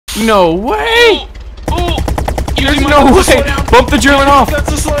No way! Oh! There's no way! Bump the German off! That's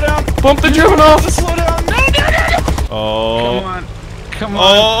a slowdown! Bump the German off! That's a slowdown! No! Oh. Come on. Come on.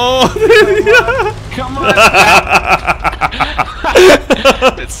 Oh! Come on.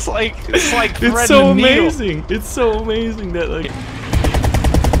 It's like threading It's so a needle. amazing. It's so amazing that like.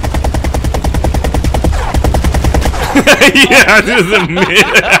 Yeah, this is amazing.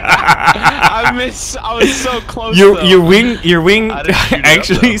 I was so close. Your wing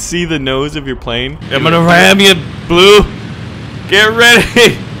actually see the nose of your plane. I'm gonna ram you, Blue. Get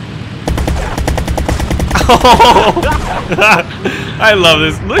ready. Oh. I love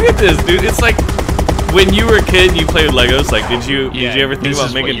this. Look at this, dude. It's like when you were a kid and you played with Legos. Like, did you ever think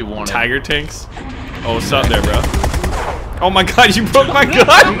about making tiger tanks? Oh, what's up there, bro? Oh my God, you broke my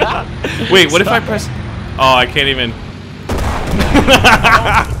gun. Wait, what if I press? Oh, I can't even.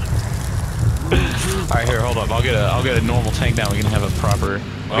 All right, here, hold up. I'll get a normal tank now. We can have a proper.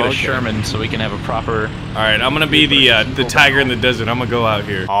 I'll get a Sherman so we can have a proper. All right, I'm gonna be the tiger in the desert. I'm gonna go out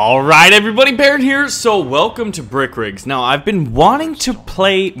here. All right, everybody, Baron here. So welcome to Brick Rigs. Now I've been wanting to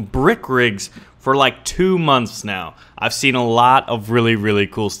play Brick Rigs for like 2 months now. I've seen a lot of really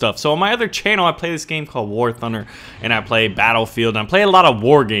cool stuff. So on my other channel, I play this game called War Thunder, and I play Battlefield, and I play a lot of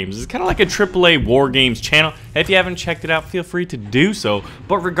war games. It's kind of like a AAA war games channel. If you haven't checked it out, feel free to do so.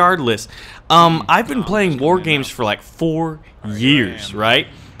 But regardless, I've been playing war games for like 4 years, right?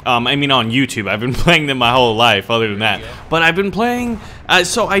 I mean on YouTube. I've been playing them my whole life other than that. But I've been playing,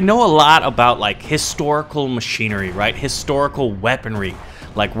 so I know a lot about like historical machinery, right? Historical weaponry.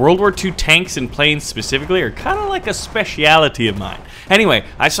 Like World War II tanks and planes specifically are kind of like a speciality of mine. Anyway,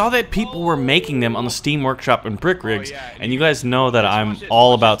 I saw that people were making them on the Steam Workshop and Brick Rigs, and you guys know that I'm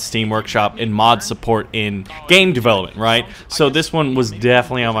all about Steam Workshop and mod support in game development, right? So this one was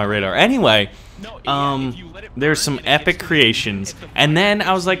definitely on my radar. Anyway, there's some epic creations, and then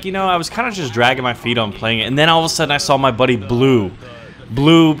I was like, you know, I was kind of just dragging my feet on playing it, and then all of a sudden I saw my buddy Blue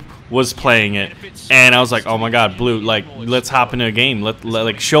was playing it, and I was like, oh my God, Blue, like, let's hop into a game.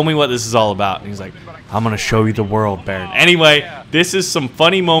 Like, show me what this is all about. And he's like, I'm gonna show you the world, Baron. Anyway, this is some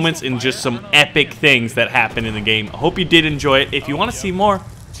funny moments and just some epic things that happen in the game. I hope you did enjoy it. If you want to see more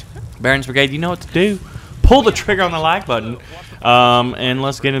Baron's Brigade, you know what to do. Pull the trigger on the like button, and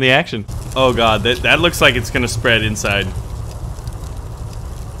let's get into the action. Oh God, that looks like it's gonna spread inside.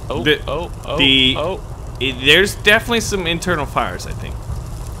 There's definitely some internal fires, I think.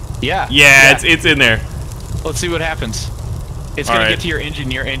 Yeah. It's in there. Let's see what happens. It's gonna get to your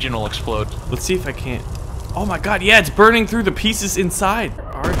engine will explode. Let's see if I can't. Oh my God, yeah, it's burning through the pieces inside. Where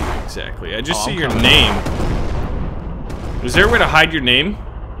are you exactly? I just see your name. Is there a way to hide your name?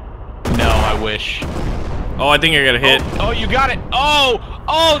 No, I wish. Oh, I think I got a hit. Oh, you got it.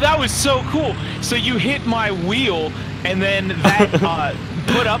 Oh, that was so cool. So you hit my wheel, and then that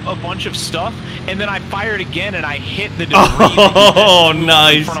put up a bunch of stuff, and then I fired again, and I hit the debris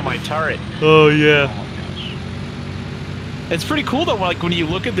nice. in front of my turret. Oh yeah. Oh my gosh. It's pretty cool though. Like when you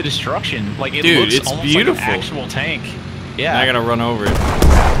look at the destruction, like it looks almost beautiful. Like an actual tank. Yeah. Now I gotta run over it.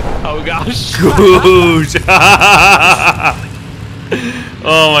 Oh gosh. Goosh.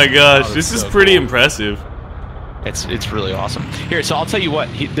 Oh my gosh, this is pretty impressive. It's really awesome. Here, so I'll tell you what,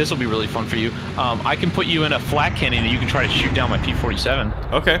 this will be really fun for you. I can put you in a flat cannon and you can try to shoot down my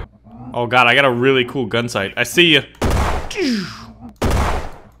P-47. Okay. Oh God, I got a really cool gun sight. I see you.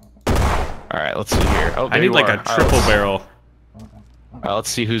 All right, let's see here. Oh, I need like a triple barrel. All right, let's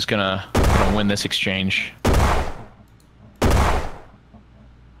see who's gonna win this exchange.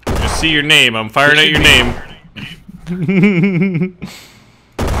 Just see your name. I'm firing at your name.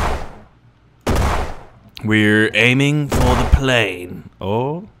 We're aiming for the plane.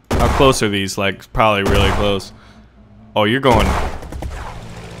 Oh, how close are these? Like, probably really close. Oh, you're going.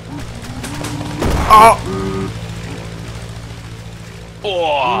 Oh!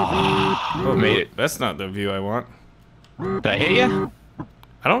 Oh, made it. That's not the view I want. Did I hit you?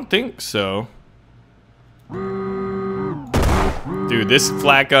 I don't think so. Dude, this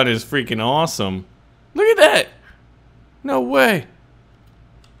flat gun is freaking awesome. Look at that. No way.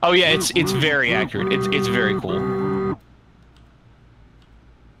 Oh yeah, it's very accurate. It's very cool.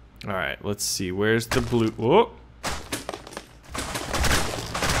 All right, let's see. Where's the blue? Whoa.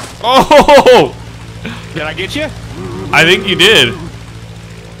 Oh! Did I get you? I think you did.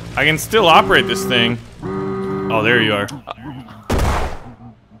 I can still operate this thing. Oh, there you are.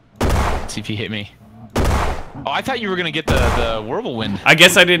 Let's see if you hit me. Oh, I thought you were gonna get the whirlwind. I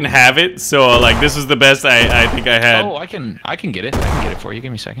guess I didn't have it, so like this is the best I think I had. Oh, I can get it. I can get it for you.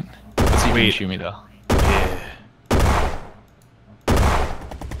 Give me a second. Let's see if you can shoot me though. Yeah.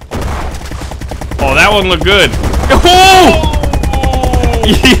 Oh, that one looked good. Oh!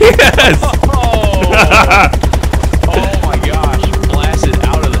 Yes! Oh my gosh, blasted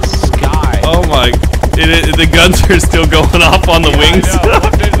out of the sky. Oh my, the guns are still going off on the wings. I know.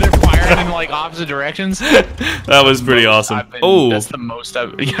 They're firing in like opposite directions. That was pretty awesome. Oh, that's the most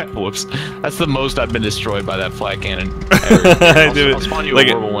I've whoops. That's the most I've been destroyed by that flat cannon ever. I'll spawn you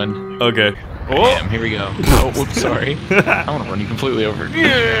a whirlwind. Okay. Oh, damn, here we go. Oh, whoops, sorry. I want to run you completely over.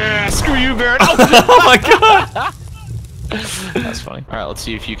 Yeah, screw you, Barrett. Oh my god. That's funny. All right, let's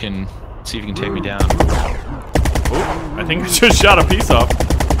see if you can take me down. Oh, I think I just shot a piece off.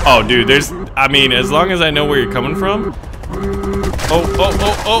 Oh, dude, I mean, as long as I know where you're coming from.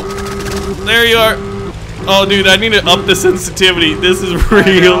 Oh. There you are. Oh, dude, I need to up the sensitivity. This is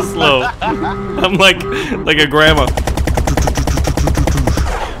real slow. I'm like a grandma.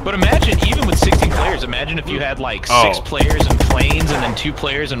 But imagine, even with 16 players, imagine if you had like 6 players in planes and then 2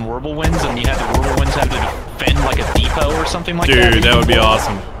 players in whirlwinds, and you had the whirlwinds have to defend like a depot or something like that. Dude, that would be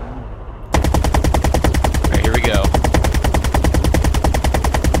awesome. Alright, here we go.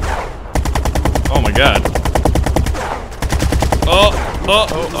 Oh my god.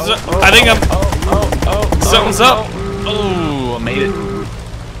 I think I'm... Something's up. Oh, I made it.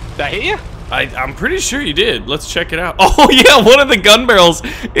 Did I hit you? I'm pretty sure you did. Let's check it out. Oh yeah, one of the gun barrels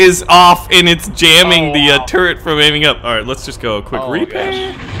is off and it's jamming the turret from aiming up. All right, let's just go a quick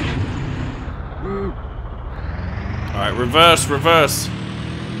repair. All right, reverse.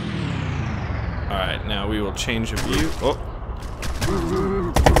 All right, now we will change of view.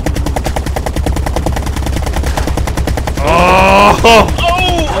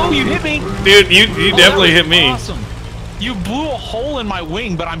 Oh, you hit me. Dude, you definitely hit me. Awesome. You blew a hole in my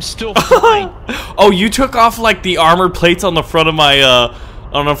wing, but I'm still flying. Oh, you took off like the armor plates on the front of my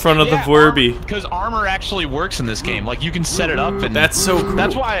on the front of the Furby. Because armor actually works in this game. Like you can set it up, and that's so cool.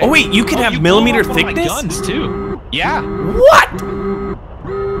 That's why. Oh wait, you can have millimeter thickness. My guns too. Yeah. What?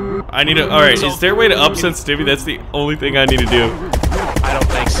 I need to. All right, is there a way to up sensitivity? That's the only thing I need to do. I don't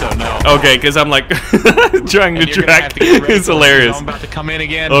think so. No. Okay, because I'm like trying to track. It's hilarious. I'm about to come in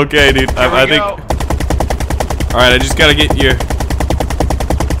again. Okay, dude. I think. All right, I just gotta get you.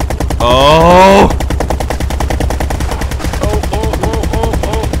 Oh,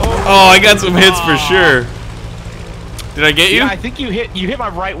 I got some hits for sure. Did I get you? Yeah, I think you hit my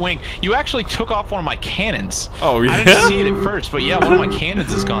right wing. You actually took off one of my cannons. Oh, yeah? I didn't see it at first, but yeah, one of my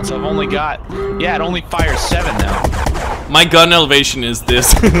cannons is gone, so I've only got... Yeah, it only fires 7 now. My gun elevation is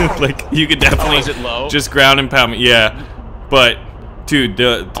this. Like, you could definitely is it low? Just ground and pound me. Yeah, but, dude,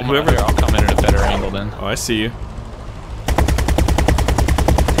 whoever... I'll come in at a better angle then. Oh, I see you.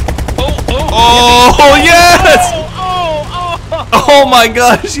 Oh, yes! Oh my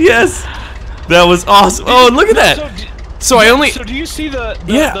gosh, yes! That was awesome. Oh, look at that. So I only... So do you see the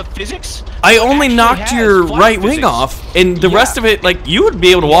physics? I only knocked your right wing off, and the rest of it, like, you would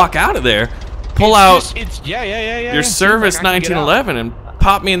be able to walk out of there, pull out your service 1911, and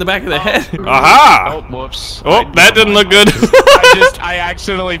pop me in the back of the head. Aha! Oh, whoops. Oh, that didn't look good. I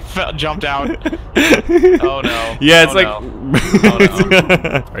accidentally jumped out. Oh no. Yeah, it's oh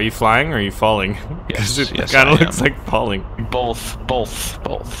no. Are you flying or are you falling? Yes, it kind of looks like falling. Both.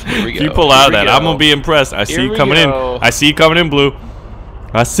 Here we go. If you pull out of that, I'm gonna be impressed. I see you coming in. I see you coming in, Blue.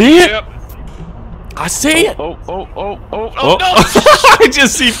 I see it. Yep. I see it. Oh no! I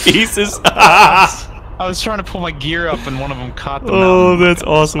just see pieces. I was trying to pull my gear up and one of them caught the mountain. That's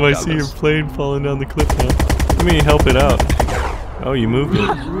awesome. I see your plane falling down the cliff now. Let me help it out. Oh, you moved it.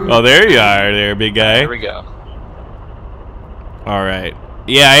 Oh, there you are there, big guy. There we go. Alright.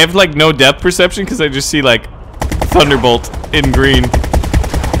 Yeah, I have like no depth perception because I just see like Thunderbolt in green.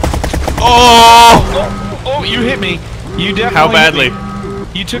 Oh, you hit me. You definitely How badly? Hit me.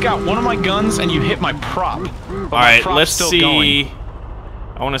 You took out one of my guns and you hit my prop. Alright, let's see.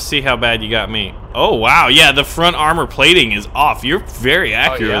 I want to see how bad you got me. Oh, wow. Yeah, the front armor plating is off. You're very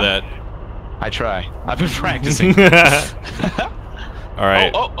accurate with that. I try. I've been practicing. All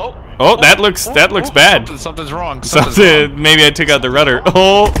right. That looks bad. Something's wrong. Maybe I took out the rudder.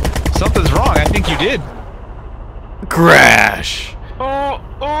 Oh. Something's wrong. I think you did. Crash.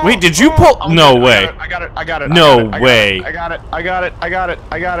 Wait, did you pull? No way. I got it. No way. I got it.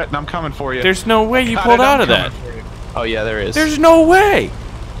 And I'm coming for you. There's no way you pulled out of that. Oh yeah, there is. There's no way.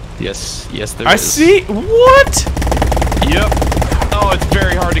 Yes, there is. I see. What? Yep. Oh, it's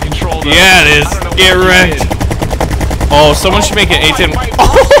very hard to control though. Yeah, it is. Get wrecked. Oh, someone should make an A10.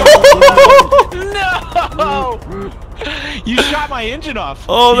 No! You shot my engine off.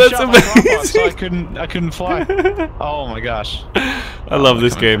 Oh, that's amazing. Off, so I couldn't fly. Oh my gosh. I love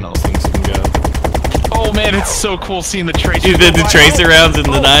this game. Oh man, it's so cool seeing the tracer. The tracer rounds in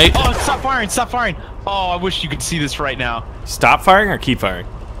the night. Oh, stop firing! Stop firing! Oh, I wish you could see this right now. Stop firing or keep firing?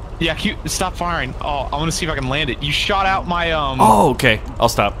 Yeah, stop firing. Oh, I want to see if I can land it. You shot out my Oh, okay. I'll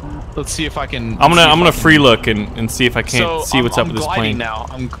stop. Let's see if I can. I'm gonna free look and see if I can't see what's up with this plane. Now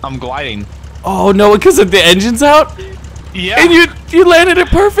I'm gliding. Oh no, because of the engine's out. Yeah. And you landed it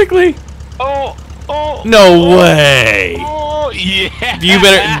perfectly. Oh. No way. Oh yeah. You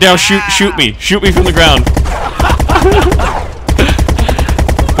better now shoot me from the ground.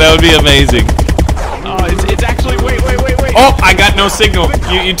 That would be amazing. Oh, it's actually wait. Oh, I got no signal.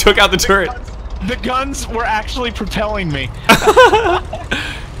 You took out the turret. The guns were actually propelling me.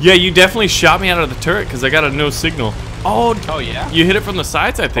 Yeah, you definitely shot me out of the turret because I got a no signal. Oh yeah. You hit it from the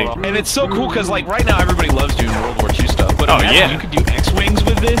sides, I think. And it's so cool because like right now everybody loves doing World War II stuff, but yeah, you could do X-wings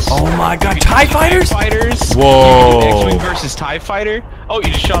with this. Oh my God, TIE fighters! Whoa! You could do X-wing versus TIE fighter. Oh,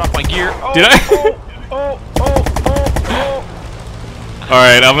 you just shot off my gear. Oh, did I? Oh. All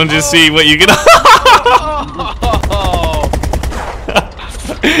right, I'm gonna just see what you can.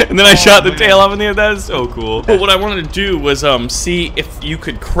 And then I shot the tail off in the air. That is so cool. But what I wanted to do was see if you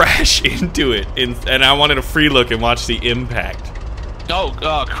could crash into it, and I wanted a free look and watch the impact.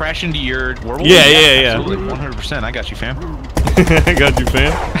 Oh, crash into your world? Yeah. Absolutely, 100%. I got you, fam. I got you,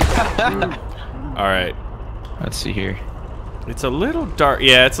 fam. All right. Let's see here. It's a little dark.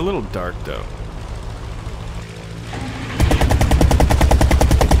 Yeah, it's a little dark though.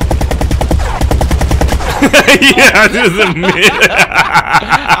 Yeah, just a minute.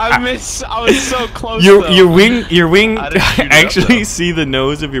 I was so close. Your wing actually see the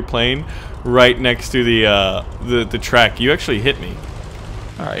nose of your plane right next to the track. You actually hit me.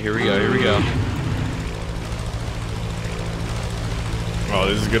 All right, here we go. Oh,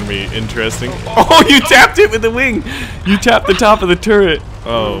 this is gonna be interesting. Oh, you tapped it with the wing. You tapped the top of the turret.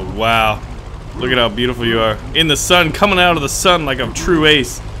 Oh wow! Look at how beautiful you are in the sun, coming out of the sun like a true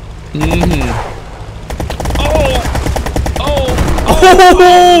ace. Oh!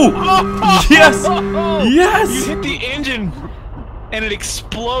 Yes! Yes! You hit the engine and it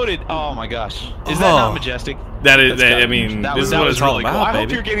exploded. Oh my gosh. Is that not majestic? That is, I mean, this is what it's all about, I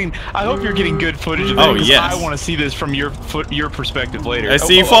hope you're getting good footage of that. Oh, yes. I want to see this from your perspective later. I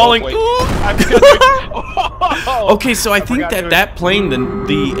see you falling. Okay, so I think that plane,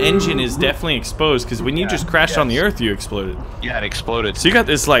 the engine is definitely exposed because when you just crashed on the earth, you exploded. Yeah, it exploded. So you got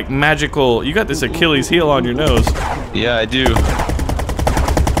this like magical, you got this Achilles heel on your nose. Yeah, I do.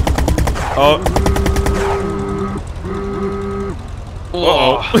 Oh.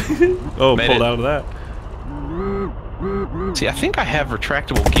 Uh-oh. Oh, pulled out of that. See, I think I have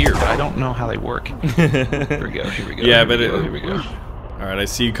retractable gear, but I don't know how they work. Here we go. Yeah, but here we go. All right, I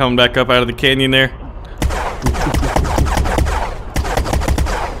see you coming back up out of the canyon there.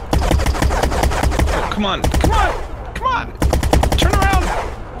 Oh, come on. Turn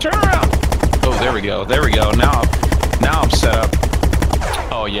around. Oh, there we go. Now I'm set up.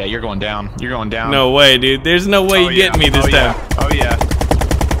 Oh yeah, you're going down. No way, dude. There's no way you're getting me this time. Oh yeah.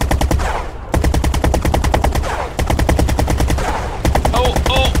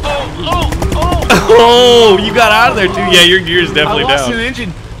 Oh, you got out of there too. Yeah, your gear's definitely down.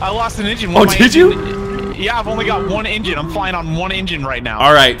 I lost an engine. Oh, did you? Yeah, I've only got one engine. I'm flying on one engine right now.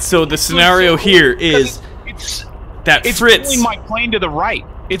 All right, so the scenario here is that it's Fritz pulling my plane to the right.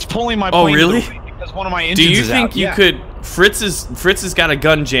 It's pulling my plane to the right because one of my engines is out. Do you think you could? Fritz has got a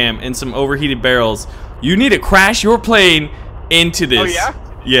gun jam and some overheated barrels. You need to crash your plane into this. Oh yeah.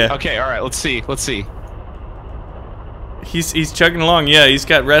 Yeah. Okay. All right. Let's see. He's chugging along. Yeah, he's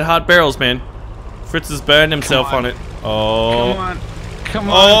got red hot barrels, man. Fritz has burned himself on it. Oh. Come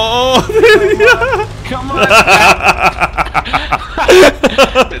on. Oh. Come on.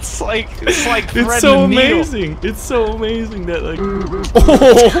 It's like it's so amazing. It's so amazing that like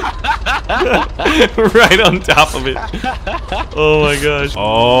right on top of it. Oh my gosh.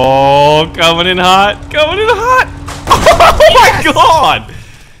 Oh, coming in hot. Oh my god.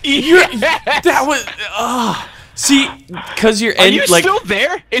 That was see, because you're Are you still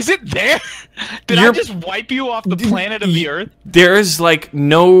there? Is it there? Did I just wipe you off the planet of the Earth? There's like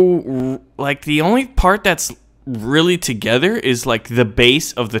no, like the only part that's really together is like the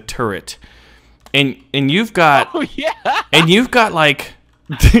base of the turret, and you've got and you've got like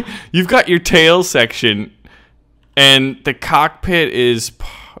you've got your tail section, and the cockpit is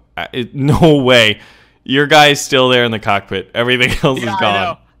no way. Your guy's still there in the cockpit. Everything else is gone. I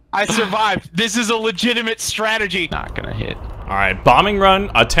know. I survived. This is a legitimate strategy. Not gonna hit. All right, bombing run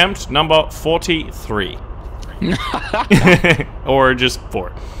attempt number 43, or just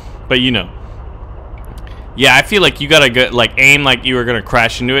 4, but you know. Yeah, I feel like you gotta go, like aim like you were gonna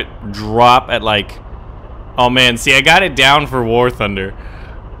crash into it, drop at like Oh man, see, I got it down for War Thunder.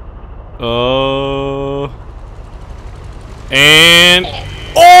 Oh. And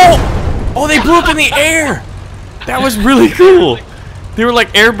oh, they blew up in the air. That was really cool. They were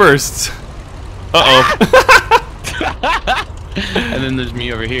like air bursts. And then there's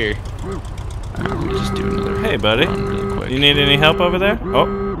me over here. Let me just do another. Hey, buddy. Really quick. You need any help over there?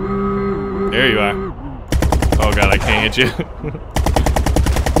 Oh, there you are. Oh god, I can't hit you.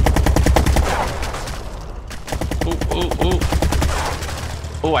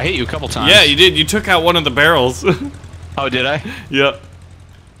 Oh, I hit you a couple times. Yeah, you did. You took out one of the barrels. Oh, did I? Yep.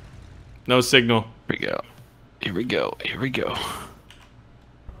 No signal. Here we go. Here we go. Here we go.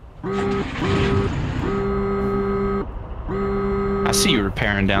 I see you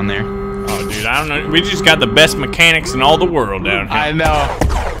repairing down there. Oh, dude, I don't know. We just got the best mechanics in all the world down here. I know.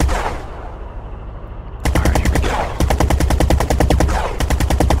 Alright, here we go.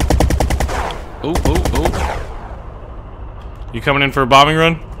 Oh. You coming in for a bombing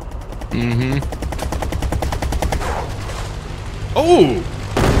run? Mm-hmm. Oh!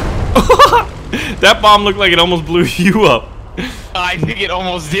 That bomb looked like it almost blew you up. I think it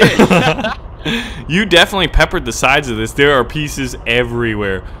almost did. You definitely peppered the sides of this. There are pieces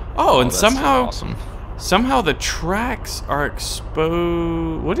everywhere. Oh, and somehow, awesome. Somehow the tracks are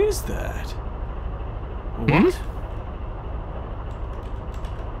exposed. What is that? What?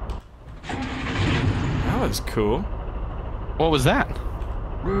 That was cool. What was that?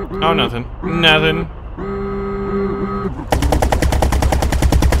 Oh, nothing. Nothing.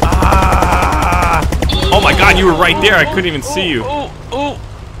 Ah! Oh my god, you were right there. I couldn't even see you. Oh,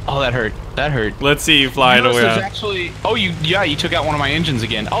 that hurt. That hurt. Let's see you flying away. Actually, you took out one of my engines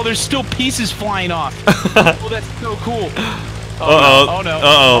again. Oh, there's still pieces flying off. Oh, that's so cool. Oh no.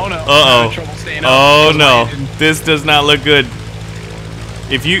 I'm having trouble staying up. Oh no. This does not look good.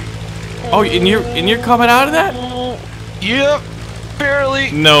 If you and you're coming out of that? Yep.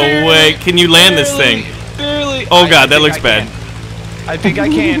 Barely. No way. Can you land this thing? Barely. Oh god, that looks bad. I think I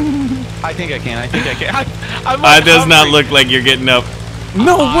can. I think I can. It does not look like you're getting up.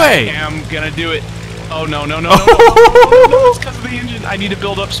 No way. I am gonna do it. Oh no. It's because of the engine. I need to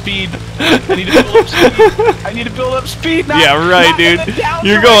build up speed. I need to build up speed. Yeah, right, dude.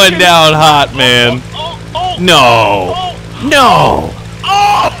 You're going down hot, man. No.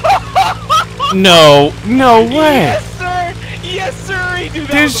 No way. Yes, sir. Dude,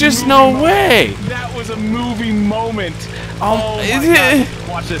 there's just no way. That was a movie moment. Oh my God.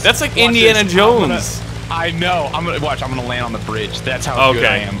 Watch this. That's like Indiana Jones. I know. I'm gonna land on the bridge. That's how good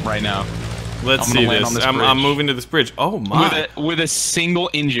I am right now. Let's see this. I'm moving to this bridge. Oh my! With a single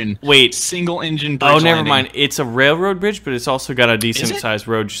engine. Wait. Single engine bridge. Oh, never mind. It's a railroad bridge, but it's also got a decent sized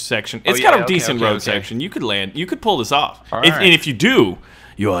road section. It's got a decent road section. You could land. You could pull this off. And if you do,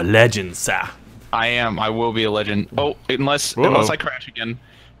 you're a legend, sir. I am. I will be a legend. Oh, unless I crash again.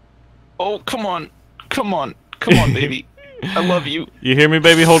 Oh, come on, baby. I love you. You hear me,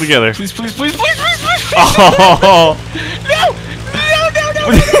 baby? Hold together. Please. Oh. No.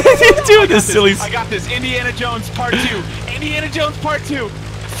 You're doing this silly. I got this. Indiana Jones Part 2.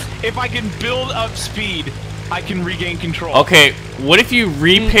 If I can build up speed, I can regain control. Okay, what if you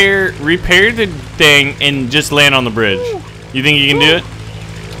repair the thing and just land on the bridge? You think you can do it?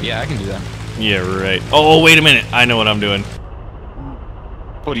 Yeah, I can do that. Yeah, right. Oh, wait a minute. I know what I'm doing.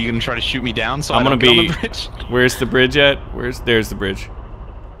 What, are you gonna try to shoot me down so I'm gonna be on the bridge? Where's the bridge at? There's the bridge.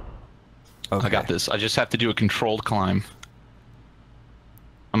 Okay. I got this. I just have to do a controlled climb.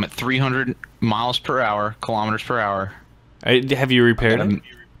 I'm at 300 kilometers per hour. Have you repaired it?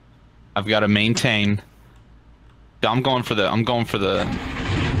 I've got to maintain. I'm going for the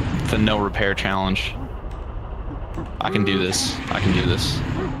no repair challenge. I can do this.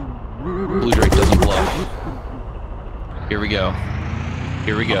 Blue Drake doesn't bluff. Here we go.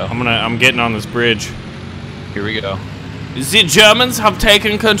 I'm getting on this bridge. Here we go. The Germans have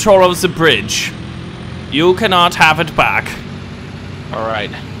taken control of the bridge. You cannot have it back. All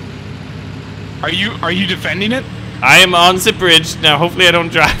right. Are you defending it? I am on the bridge now. Hopefully, I don't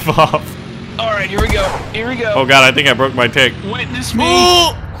drive off. All right, here we go. Oh god, I think I broke my tank. Witness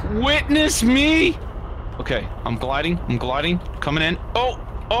me. Witness me. Okay, I'm gliding. Coming in. Oh,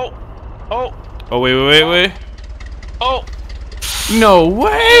 wait. Oh. No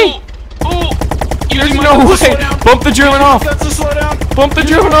way. Oh. There's no way. Bump the German off. That's a slow down. Bump the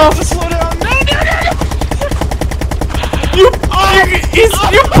German off. That's a slow down. No. You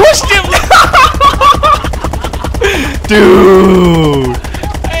pushed him. Dude.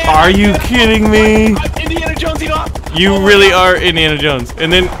 Are you kidding me? I'm Indiana Jonesing off. You really are Indiana Jones. And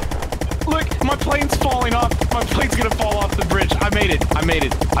then look, my plane's falling off. My plane's gonna fall off the bridge. I made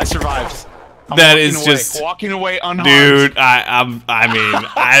it. I survived. That is just walking away unharmed. Dude, I mean,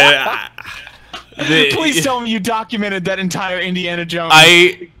 Please tell me you documented that entire Indiana Jones.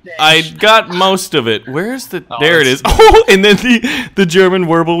 I got most of it. Where's the? Oh, there it is. Oh, and then the German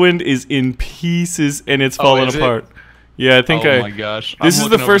whirlwind is in pieces and it's falling apart. Yeah, I think Oh my gosh! This is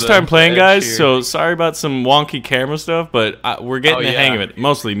the first time playing, guys. So sorry about some wonky camera stuff, but we're getting the hang of it.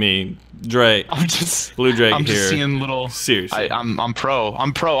 Mostly me, Dre. Blue Drake I'm here. just seeing little. Seriously, I'm pro.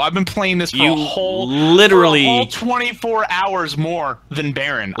 I've been playing this for a whole 24 hours more than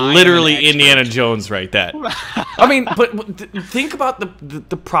Baron. Literally Indiana Jones, right? That. I mean, but think about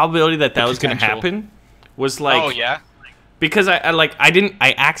the probability that was going to happen. Was like. Oh yeah. Because I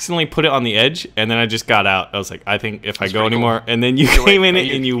accidentally put it on the edge and then I just got out. I was like, I think if I go anymore, and then you came in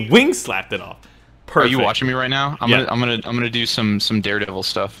it and you wing slapped it off. Perfect. Are you watching me right now? I'm gonna do some Daredevil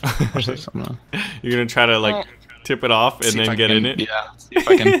stuff. You're gonna try to like tip it off and then get in it. Yeah. See if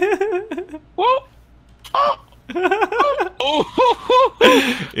I can. Whoa. Oh.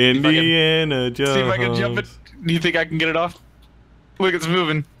 Indiana Jones. See if I can jump it. Do you think I can get it off? Look, it's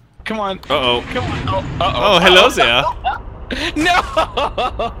moving. Come on. Uh-oh. Come on. Oh, hello there. No!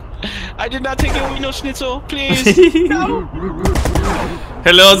 I did not take a Wiener Schnitzel, please. No.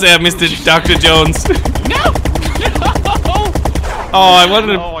 Hello there, Mr. Dr. Jones. No! Oh, I wanted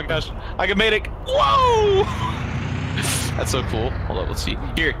to... Oh my gosh. I can make it. Whoa! That's so cool. Hold on, let's see.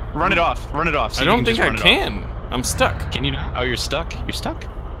 Here, run it off. Run it off. I don't think I can. I'm stuck. Can you not? Oh, you're stuck? You're stuck?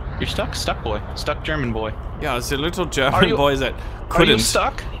 You're stuck? Stuck boy. Stuck German boy. Yeah, it's a little German boy that couldn't. Are you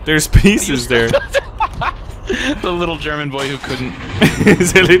stuck? There's pieces there. The little German boy who couldn't.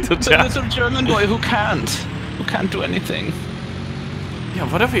 It's a little German boy who can't. Who can't do anything. Yeah,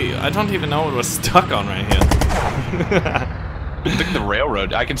 whatever. I don't even know what was stuck on right here. I think the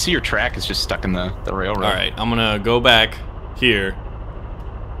railroad. I can see your track is just stuck in the railroad. All right, I'm gonna go back here.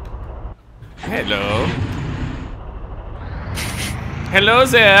 Hello. Hello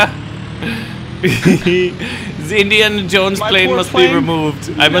there. The Indiana Jones plane must be removed.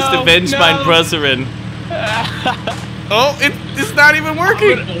 I must avenge my brethren. Oh, it's not even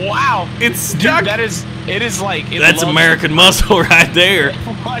working. Wow. It's stuck. Dude, it is like... That's American muscle right there.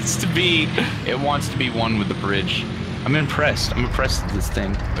 It wants to be one with the bridge. I'm impressed. I'm impressed with this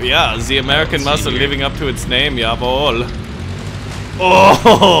thing. Yeah, the American muscle living up to its name, jawohl.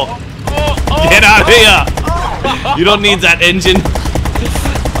 Oh! Get out of here! You don't need that engine.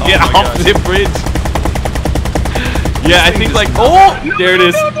 Get off the bridge. Yeah, I think like... Oh! There it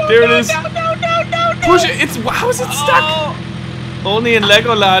is. There it is. Push it. It's... How is it stuck? Only in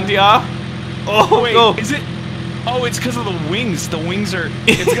Legoland, yeah? Oh, wait, go. Is it... Oh, it's because of the wings. The wings are...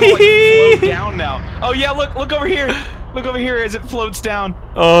 It's gonna like float down now. Oh yeah, look over here. Look over here as it floats down.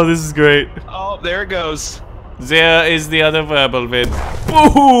 Oh, this is great. Oh, there it goes. There is the other verbal vid.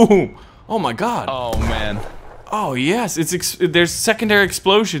 Ooh! Oh my god. Oh man. Oh yes, there's secondary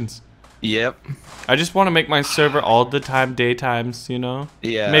explosions. Yep. I just want to make my server all the time daytimes, you know?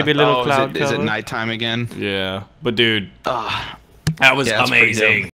 Yeah. Maybe a little cloud cover. Is it nighttime again? Yeah. But dude, that was amazing.